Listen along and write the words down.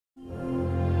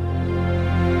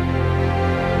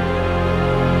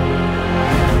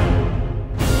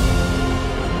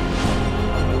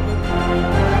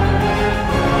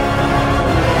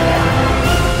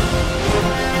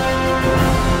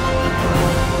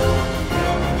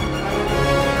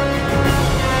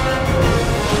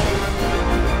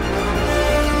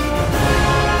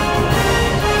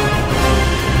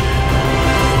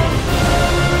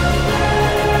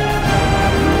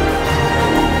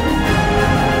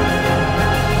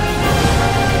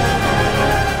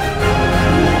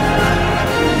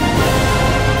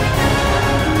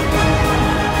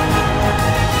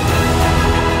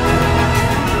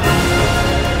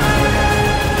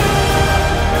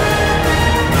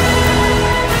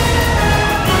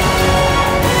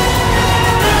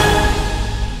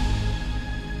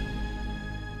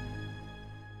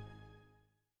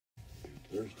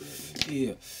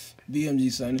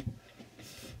BMG Sonny,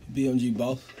 BMG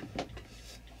boss.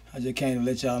 I just came to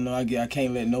let y'all know I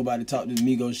can't let nobody talk this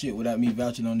Migo shit without me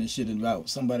vouching on this shit about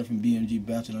somebody from BMG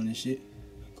vouching on this shit.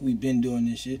 We been doing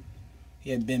this shit. He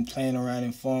had been playing around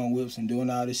in foreign whips and doing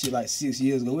all this shit like 6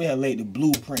 years ago. We had laid the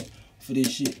blueprint for this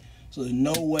shit. So there's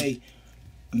no way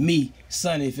me,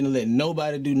 Sonny, finna let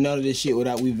nobody do none of this shit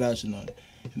without we vouching on it.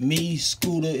 Me,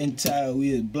 Scooter, and Ty,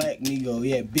 we is Black Migo. We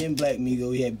had been Black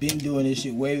Migo. We had been doing this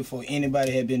shit way before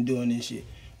anybody had been doing this shit.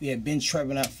 We had been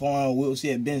trapping out foreign whips. We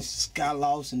had been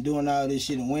skylofts and doing all this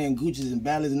shit and wearing Gucci's and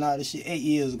ballads and all this shit 8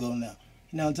 years ago now.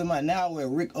 You know what I'm talking about? Now I wear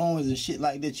Rick Owens and shit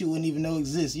like that you wouldn't even know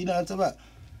exists. You know what I'm talking about?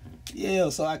 Yeah,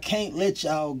 so I can't let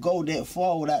y'all go that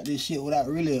far without this shit, without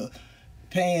really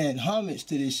paying homage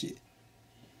to this shit.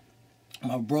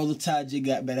 My brother Ty just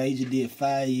got back out. He just did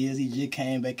 5 years. He just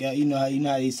came back out. You know how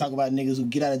they talk about niggas who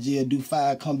get out of jail, do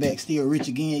 5, come back, still rich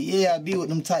again. Yeah, I be with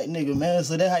them tight niggas, man.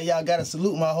 So that's how y'all gotta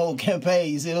salute my whole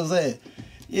campaign. You see what I'm saying?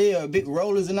 Yeah, big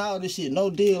rollers and all this shit. No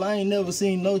deal. I ain't never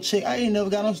seen no chick. I ain't never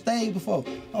got on stage before.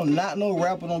 I'm not no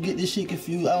rapper. Don't get this shit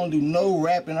confused. I don't do no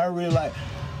rapping. I really like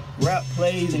rap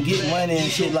plays and get money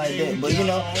and shit like that. But you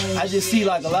know, I just see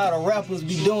like a lot of rappers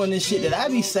be doing this shit that I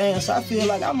be saying, so I feel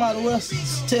like I might as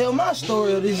well tell my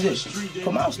story of this shit.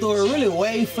 Cause my story really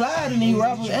way flyer than these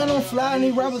rappers, and I'm flying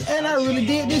these rappers, and I really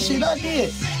did this shit I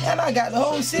did. And I got the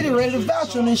whole city ready to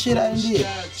vouch on this shit I did.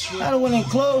 I done went in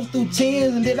clubs through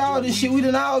 10s and did all this shit. We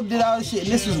done all did all this shit.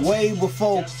 And this was way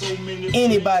before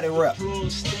anybody rap.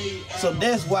 So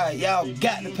that's why y'all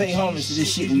got to pay homage to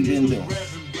this shit we been doing.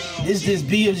 This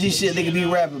BMG shit they could be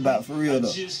rapping about, for real though.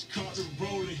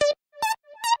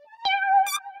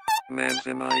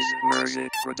 Maximize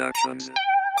Music Productions.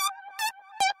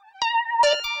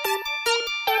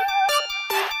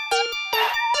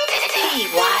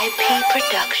 TYP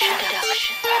Production.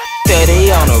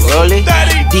 30 on a rollie,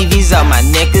 DVs on my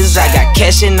neckers. I got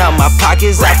cash in all my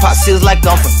pockets. I pop seals like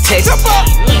I'm from Texas.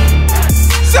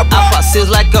 I pop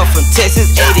seals like I'm from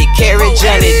Texas. 80 carat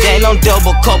Johnny Dane on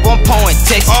double cup, I'm pouring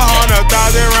Texas. 100,000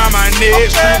 around my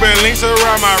neck, Cuban links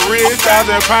around my wrist.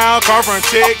 1,000 pounds come from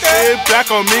Texas.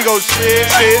 Black Migo shit.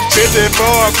 50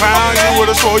 for a pound, you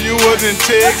would've swore you wasn't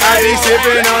Tex. I be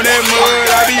sipping on that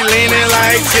mud, I be leaning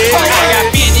like Tex. I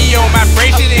got 50 on my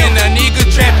bracelet and a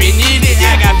nigga trapping in it.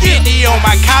 I got 50 on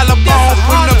my collarbone,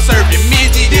 putting up serving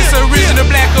midget. This original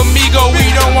Black Migo, we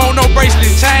don't want no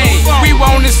bracelet chain. We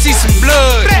wanna see some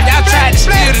blood. Y'all tried to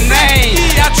steal the name,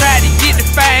 y'all tried to get the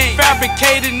fame.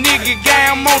 Fabricated nigga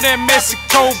gang, I'm on that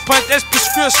Mexico punch, that's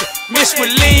prescription, mixed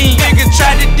with lean. Nigga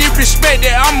try to disrespect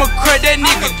that, I'ma cut that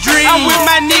nigga dream. I'm with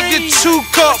my nigga 2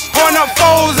 cup, point up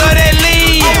foes of that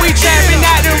lean. Oh, we trapping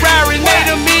out the Rari, made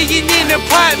 $1 million in the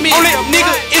apartment. Only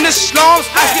nigga in the slums,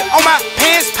 I get on my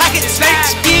pants, pocket, snake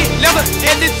skin, leather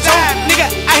at the toe. Nigga,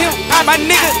 I hear my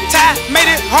nigga Ty made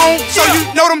it home, so you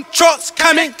know them trucks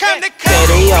coming.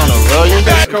 30 on a rolling.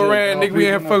 Rann, nigga, we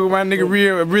ain't fucking with my nigga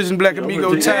real original Black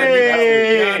Migo Ty,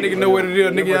 nigga. Y'all nigga know what it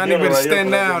is, nigga. Y'all nigga better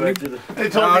stand down,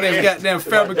 nigga. All that goddamn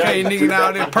fabricating, nigga,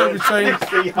 all that perpetrating,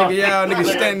 nigga, y'all nigga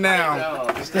stand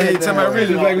down. Hey, tell my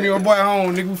original Black Migo boy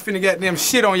home, nigga. We finna goddamn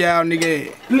shit on y'all,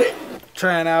 nigga.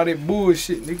 Trying all that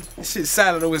bullshit, nigga. This shit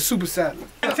salad over super salad.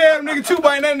 Tell them nigga too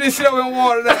ain't none of this shit over in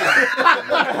water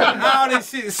down. All this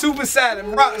shit is super salad,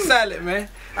 rock salad, man.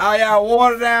 All y'all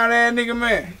water down there, nigga,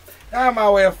 man. I'm my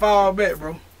way to fall back,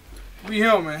 bro. We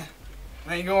here, man.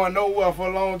 Ain't going nowhere for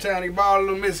a long time, nigga. Ball a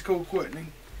little Mexico quick,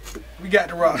 nigga. We got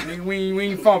the rock, nigga. We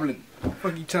ain't fumbling.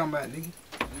 Fuck you talking about, nigga?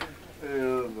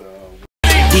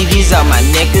 DVs on my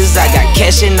neckers. I got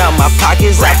cash in all my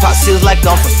pockets. I pop seals like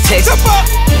I'm from Texas.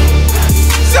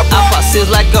 I pop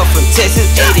seals like I'm from Texas.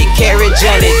 80 carat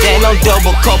Johnny Dane on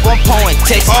double cup, I'm pouring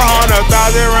Texas. 100,000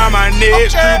 around my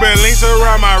neck, Cuban links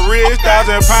around my wrist.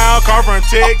 1,000 pounds come from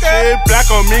Texas. Black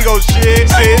Migo shit.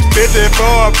 650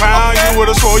 for a pound, you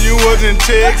would've swore you wasn't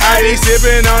Tex. I be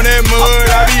sipping on that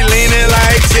mud, I be leaning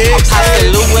like Tex. I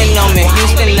saluting on me,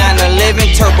 Houston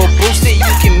 911 turbo boosted.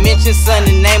 You can mention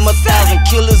Sonny, name 1,000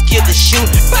 killers, get the shoot.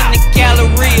 In the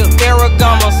Galleria,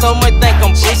 Ferragamo, so much think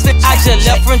I'm boosted. I just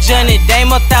left from Johnny Dane,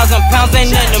 1,000 pounds ain't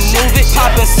nothing to move it.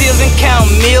 Popping seals and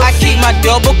counting meals. I keep my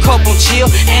double cup on chill,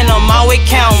 and I'm always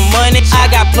counting money. I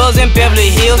got plugs in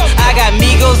Beverly Hills. I got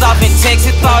Migos off in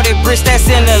Texas. All that bricks that's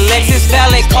in the Lexus.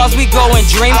 Valet cars, we go and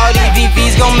dream. All these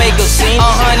VVs gon' make a scene.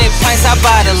 100 pints, I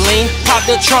buy the lean. Pop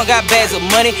the trunk, got bags of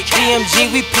money. BMG,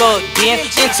 we plugged in.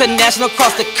 International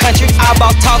across the country. I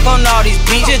bought talk on all these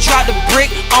beats. Just drop the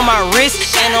brick on my wrist,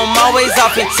 and I'm always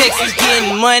off in Texas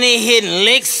getting money, hitting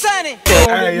licks. sunny.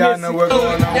 Hey, y'all know what's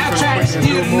going on. Y'all trying to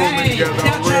steal names. Y'all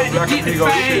trying to get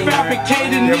fame,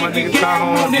 fabricated, nigga,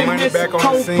 get money back on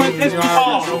the scene. You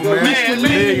know, man,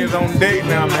 millions on date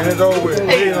now, man. It's over with.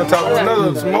 Millions on top of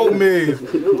another smoke millions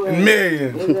and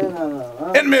millions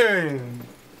and millions.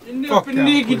 Fuck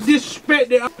nigga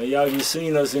disrespected. Y'all just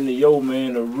seen us in the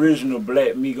man, the original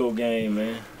Black Migo game,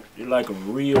 man. It's like a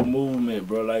real movement,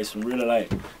 bro. Like some really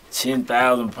like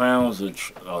 10,000 pounds a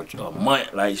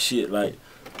month, like shit. Like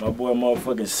my boy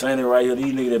motherfucking Sonny right here.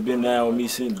 These niggas that been down with me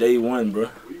since day one, bro.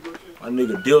 My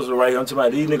nigga Dills right here. I'm talking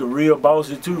about these niggas real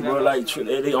bosses too, bro. Like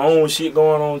they own shit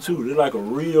going on too. They're like a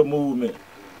real movement.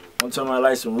 I'm talking about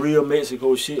like some real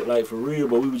Mexico shit, like for real.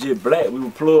 But we was just black. We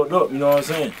were plugged up. You know what I'm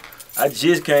saying? I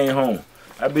just came home.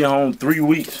 I been home 3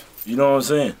 weeks. You know what I'm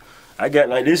saying? I got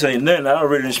like this ain't nothing. I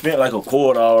already done spent like a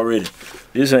quarter already.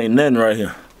 This ain't nothing right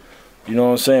here. You know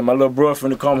what I'm saying? My little bro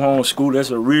finna come home from school. That's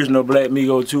original Black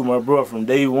Migo too. My bro from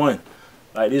day one.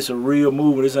 Like this a real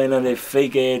movement. This ain't none of that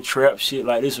fake ass trap shit.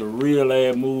 Like this a real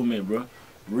ass movement, bro.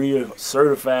 Real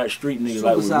certified street niggas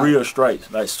like with real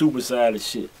stripes. Like super solid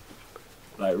shit.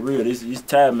 Like real, this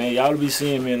time, man. Y'all be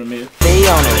seeing me in a minute. They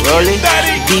on it rolling.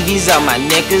 BBs on my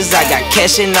niggas. I got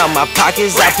cash in all my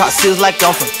pockets. I pop seals like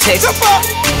I'm from Texas.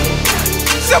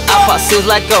 I pop seals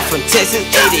like I'm from Texas.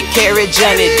 80 carat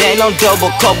Johnny, they no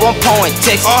double cup. I'm pouring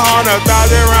Texas. 100,000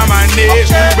 around my neck,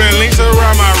 Cuban links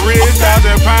around my wrist.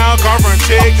 1,000 pounds come from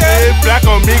Texas. Black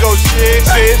Migo shit.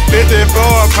 650 for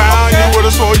a pound. You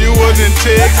would've swore you was in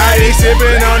Texas. I be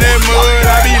sipping on that mud.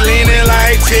 I be leaning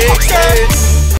like Texas.